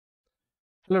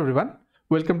Hello everyone,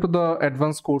 welcome to the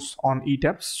advanced course on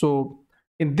ETABS. So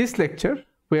in this lecture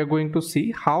we are going to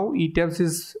see how ETABS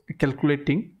is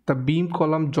calculating the beam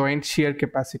column joint shear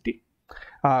capacity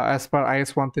as per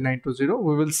IS13920.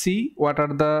 We will see what are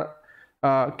the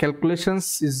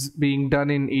calculations is being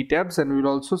done in ETABS, and we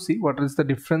will also see what is the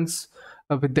difference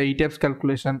with the ETABS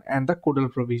calculation and the codal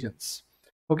provisions.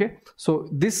 Okay, so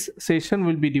this session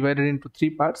will be divided into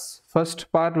three parts.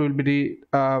 First part will be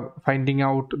finding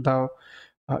out the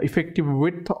effective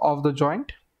width of the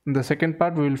joint. In the second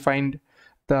part we will find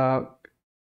the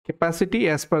capacity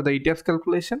as per the ETABS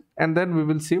calculation, and then we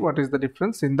will see what is the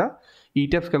difference in the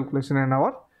ETABS calculation and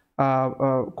our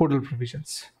codal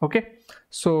provisions. Okay,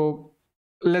 so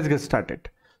let's get started.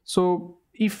 So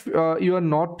if you are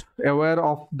not aware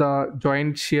of the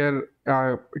joint shear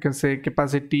you can say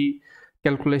capacity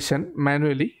calculation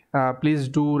manually, please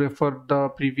do refer the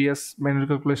previous manual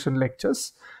calculation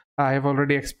lectures. I have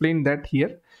already explained that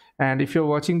here, and if you're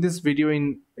watching this video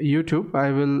in YouTube, I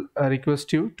will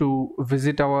request you to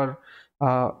visit our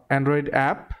Android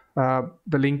app.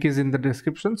 The link is in the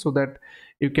description, so that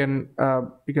you can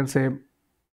say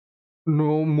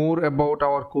know more about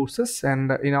our courses.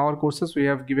 And in our courses we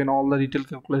have given all the detailed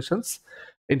calculations,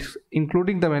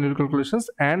 including the manual calculations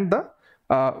and the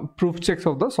proof checks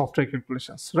of the software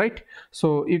calculations, right?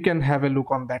 So you can have a look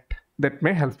on that. That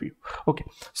may help you. Okay,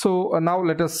 so now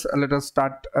let us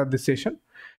start this session.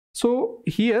 So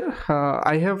here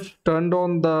I have turned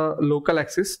on the local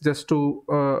axis just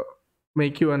to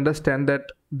make you understand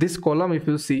that this column, if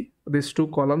you see these two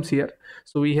columns here,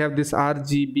 so we have this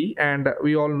RGB, and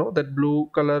we all know that blue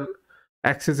color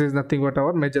axis is nothing but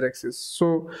our major axis.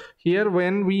 So here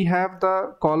when we have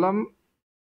the column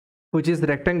which is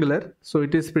rectangular, so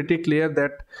it is pretty clear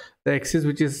that the axis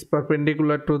which is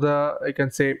perpendicular to the, I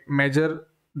can say, major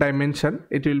dimension,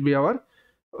 it will be our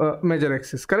major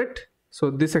axis, correct?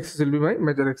 So this axis will be my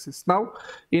major axis. Now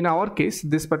in our case,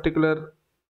 this particular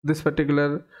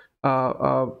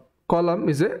column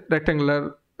is a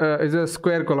rectangular, is a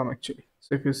square column actually.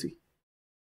 So if you see,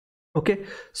 okay,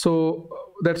 so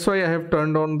that's why I have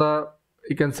turned on the,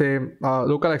 you can say,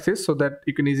 local axis, so that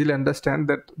you can easily understand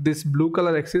that this blue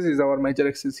color axis is our major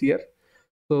axis here.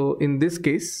 So in this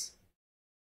case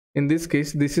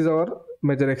this is our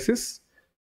major axis.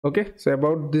 Okay, so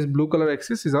about this blue color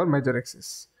axis is our major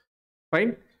axis,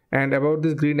 fine, and about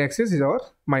this green axis is our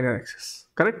minor axis,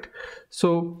 correct?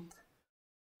 So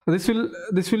we'll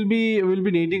be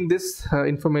needing this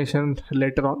information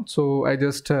later on, so I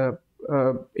just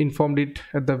informed it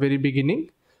at the very beginning.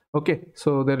 Okay,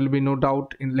 so there will be no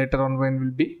doubt in later on when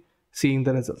we'll be seeing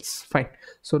the results, fine.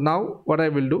 So now what I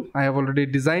will do, I have already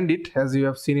designed it as you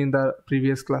have seen in the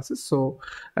previous classes. So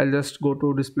I'll just go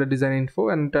to display design info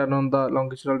and turn on the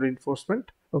longitudinal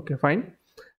reinforcement. Okay, fine.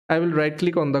 I will right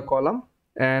click on the column,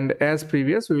 and as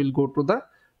previous we will go to the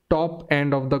top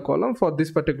end of the column for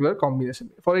this particular combination.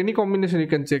 For any combination you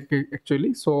can check it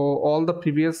actually. So all the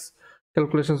previous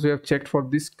calculations we have checked for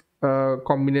this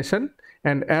combination,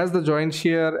 and as the joint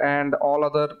shear and all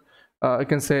other I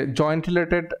can say joint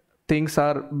related things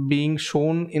are being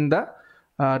shown in the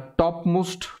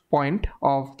topmost point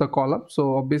of the column,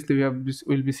 so obviously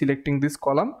we'll be selecting this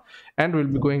column and we'll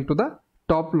be going to the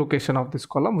top location of this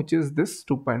column, which is this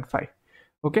 2.5.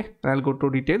 okay, I'll go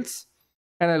to details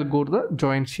and I'll go to the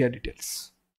joint shear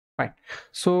details, fine.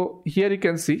 So here you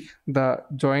can see the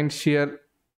joint shear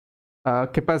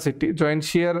capacity, joint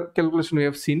shear calculation we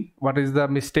have seen. What is the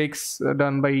mistakes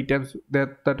done by ETABS,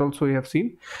 that also we have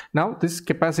seen. Now this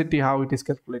capacity, how it is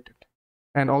calculated,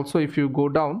 and also if you go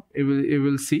down you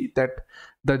will see that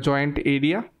the joint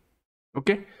area,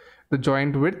 okay, the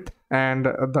joint width, and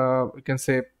the, you can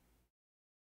say,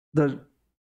 the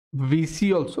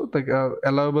VC also, the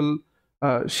allowable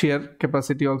shear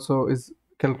capacity also is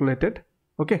calculated.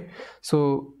 Okay,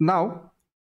 so now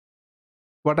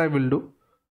what I will do,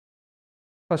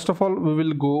 first of all we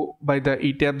will go by the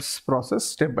ETABS process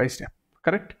step by step,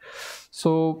 correct?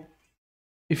 So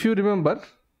if you remember,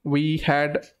 we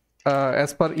had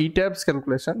as per ETABS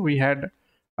calculation we had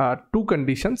two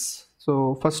conditions.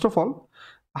 So first of all,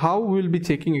 how we will be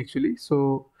checking actually,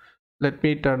 so let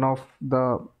me turn off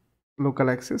the local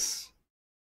axis.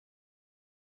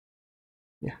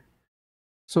 Yeah,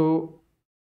 so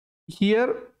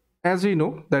here as we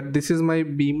know that this is my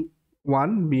beam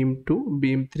 1, beam 2,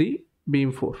 beam 3,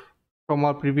 beam 4. From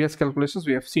our previous calculations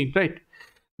we have seen, right?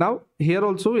 Now here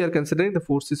also we are considering the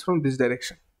forces from this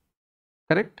direction,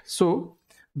 correct? So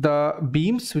the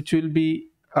beams which will be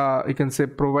you can say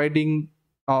providing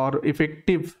or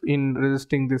effective in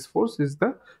resisting this force is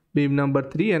the beam number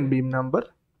 3 and beam number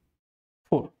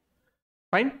 4.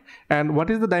 Fine. And what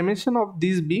is the dimension of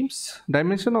these beams?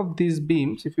 Dimension of these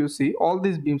beams, if you see, all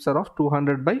these beams are of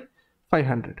 200 by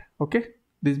 500. Okay,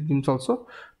 these beams also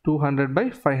 200 by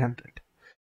 500.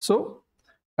 So,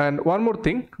 and one more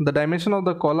thing, the dimension of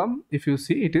the column, if you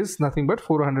see, it is nothing but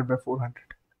 400 by 400.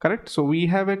 Correct. So we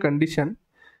have a condition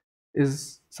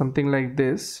is something like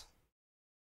this.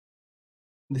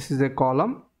 This is a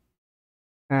column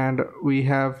and we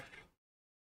have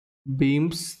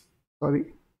beams, sorry,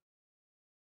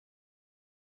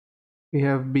 we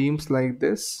have beams like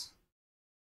this,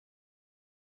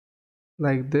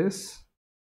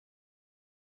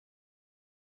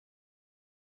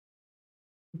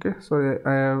 okay. Sorry,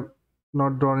 I have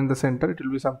not drawn in the center, it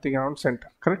will be something around center,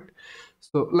 correct?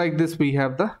 So like this we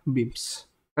have the beams,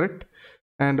 correct?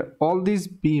 And all these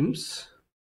beams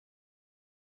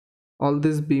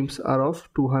are of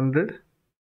 200,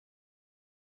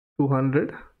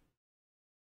 200,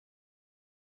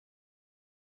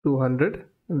 200,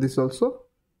 and this also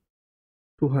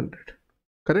 200,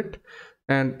 correct?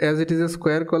 And as it is a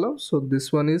square column, so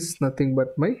this one is nothing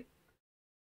but my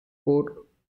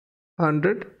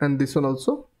 400, and this one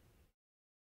also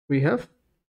we have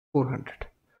 400,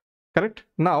 correct?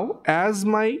 Now as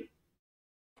my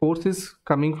force is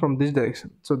coming from this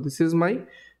direction, so this is my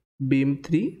beam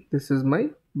 3, this is my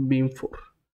beam 4.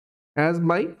 As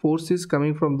my force is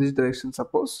coming from this direction,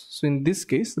 suppose, so in this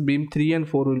case beam 3 and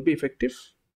 4 will be effective,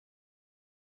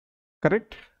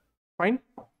 correct? Fine.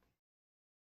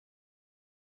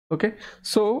 Okay,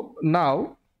 so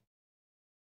now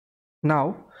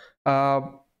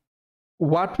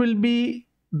what will be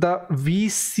the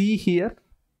VC here?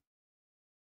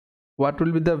 What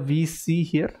will be the VC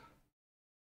here?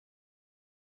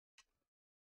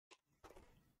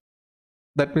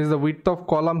 That means the width of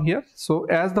column here. So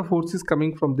as the force is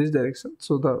coming from this direction,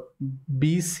 so the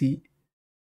BC,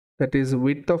 that is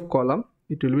width of column,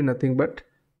 it will be nothing but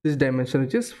this dimension,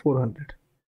 which is 400.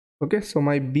 Okay, so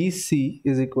my BC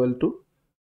is equal to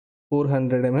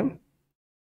 400 mm.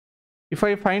 If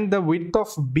I find the width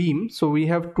of beam, so we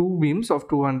have two beams of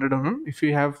 200 mm. If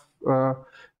you have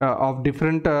of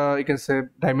different you can say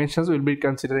dimensions, we'll be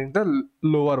considering the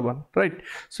lower one, right?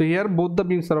 So here both the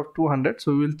beams are of 200,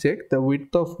 so we will check the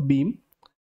width of beam,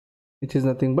 which is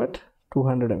nothing but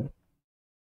 200 mm,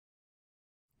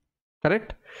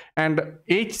 correct? And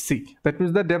HC, that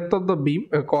means the depth of the beam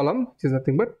column, which is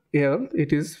nothing but here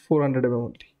it is 400 mm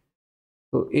only.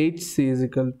 So HC is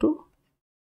equal to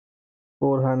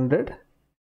 400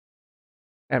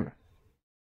 mm,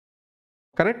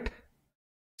 correct?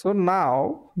 So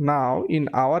now in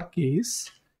our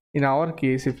case,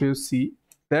 if you see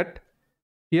that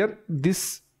here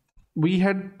this we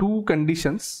had two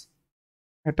conditions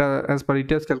at as per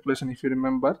ETABS calculation. If you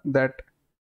remember that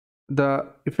the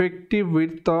effective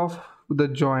width of the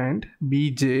joint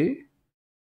BJ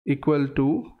equal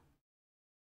to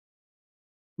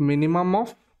minimum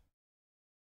of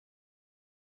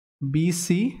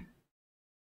BC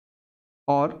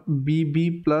or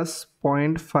BB plus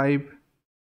 0.5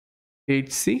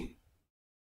 HC.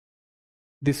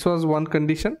 This was one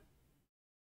condition.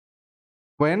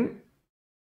 When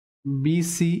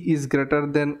BC is greater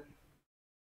than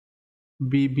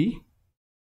BB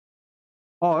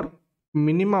or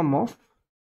minimum of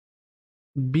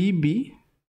BB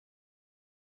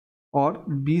or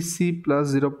BC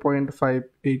plus 0.5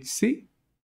 HC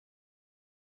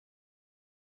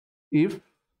if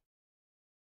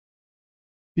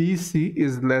BC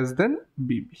is less than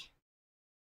BB,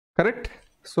 correct?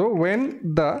 So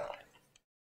when the,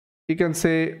 you can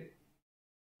say,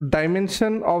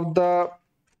 dimension of the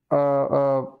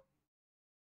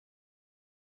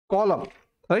column,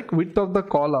 like width of the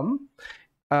column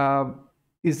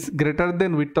is greater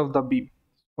than width of the beam.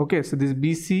 Okay, so this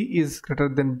BC is greater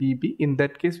than BB. In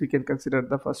that case, we can consider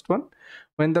the first one.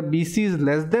 When the BC is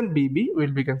less than BB,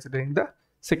 we'll be considering the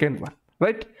second one,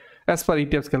 right? As per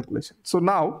ETABS calculation. So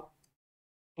now,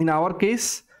 in our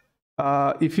case,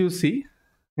 if you see,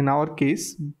 in our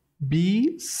case,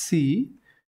 BC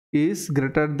is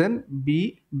greater than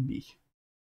BB,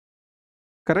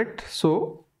 correct?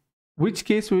 So which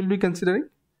case we will be considering?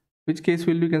 Which case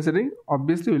we will be considering?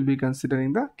 Obviously, we will be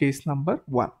considering the case number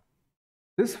 1.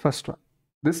 This first one.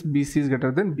 This BC is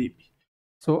greater than BB.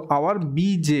 So our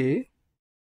BJ,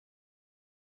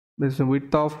 this is the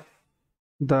width of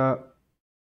the,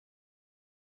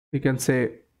 you can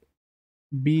say,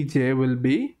 BJ will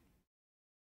be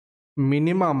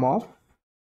minimum of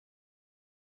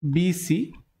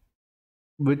BC,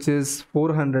 which is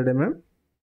 400 mm,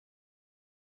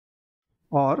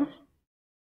 or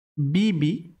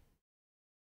BB,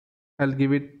 I'll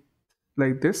give it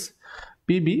like this,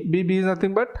 BB is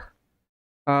nothing but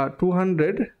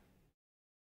 200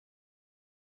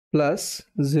 plus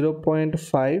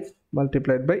 0.5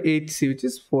 multiplied by HC, which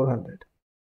is 400.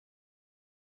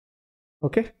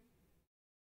 Okay,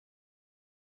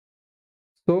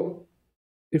 so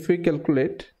if we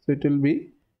calculate, so it will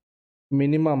be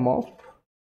minimum of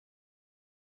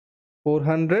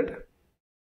 400,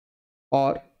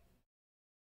 or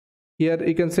here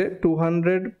you can say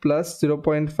 200 plus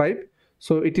 0.5,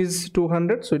 so it is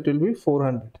 200, so it will be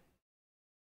 400.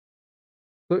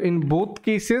 So in both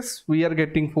cases we are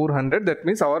getting 400, that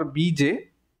means our Bj,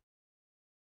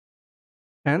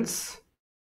 hence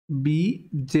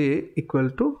Bj equal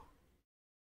to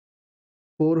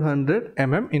 400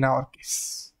 mm in our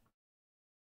case,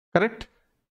 correct?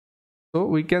 So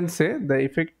we can say the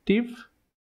effective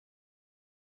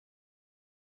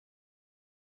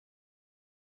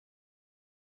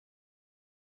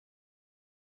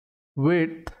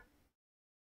width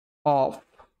of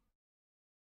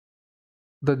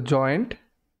the joint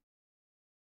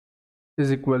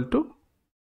is equal to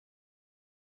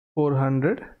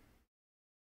 400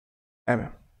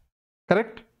 mm,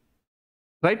 correct?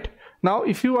 Right? Now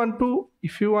if you want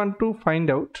to find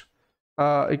out,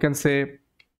 you can say,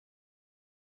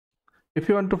 if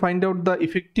you want to find out the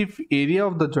effective area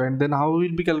of the joint, then how we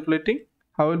will be calculating?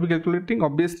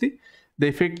 Obviously the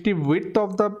effective width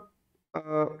of the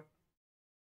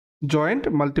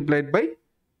joint multiplied by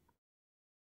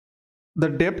the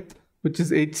depth, which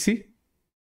is HC,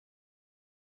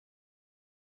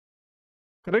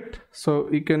 correct? So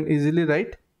you can easily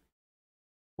write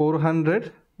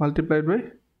 400 multiplied by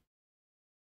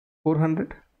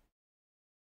 400.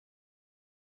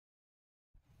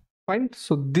 Fine.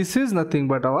 So this is nothing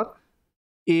but our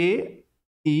AE,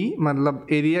 matlab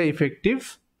area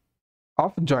effective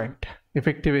of joint,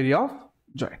 effective area of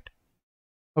joint.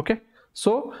 Okay,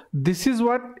 so this is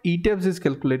what ETABS is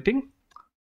calculating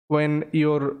when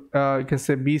your you can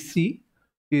say BC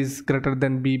is greater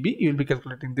than BB. You will be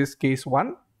calculating this case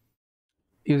 1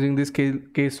 using this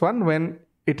case 1. When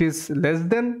it is less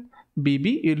than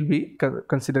BB, you will be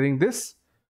considering this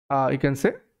you can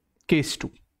say case 2.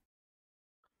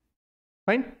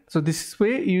 Fine. So this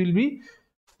way you will be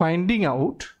finding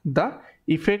out the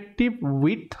effective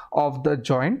width of the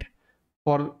joint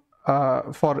for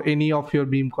any of your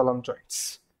beam column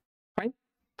joints. Fine.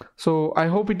 So I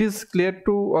hope it is clear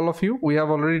to all of you. We have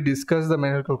already discussed the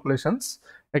manual calculations.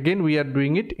 Again, we are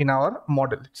doing it in our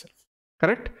model itself,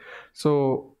 correct?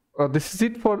 So this is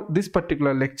it for this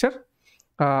particular lecture.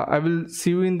 I will see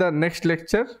you in the next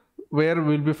lecture, where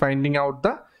we will be finding out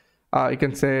the you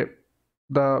can say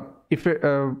the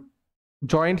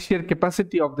joint shear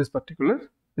capacity of this particular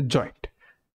joint.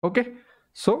 Okay,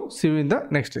 so see you in the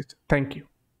next lecture. Thank you.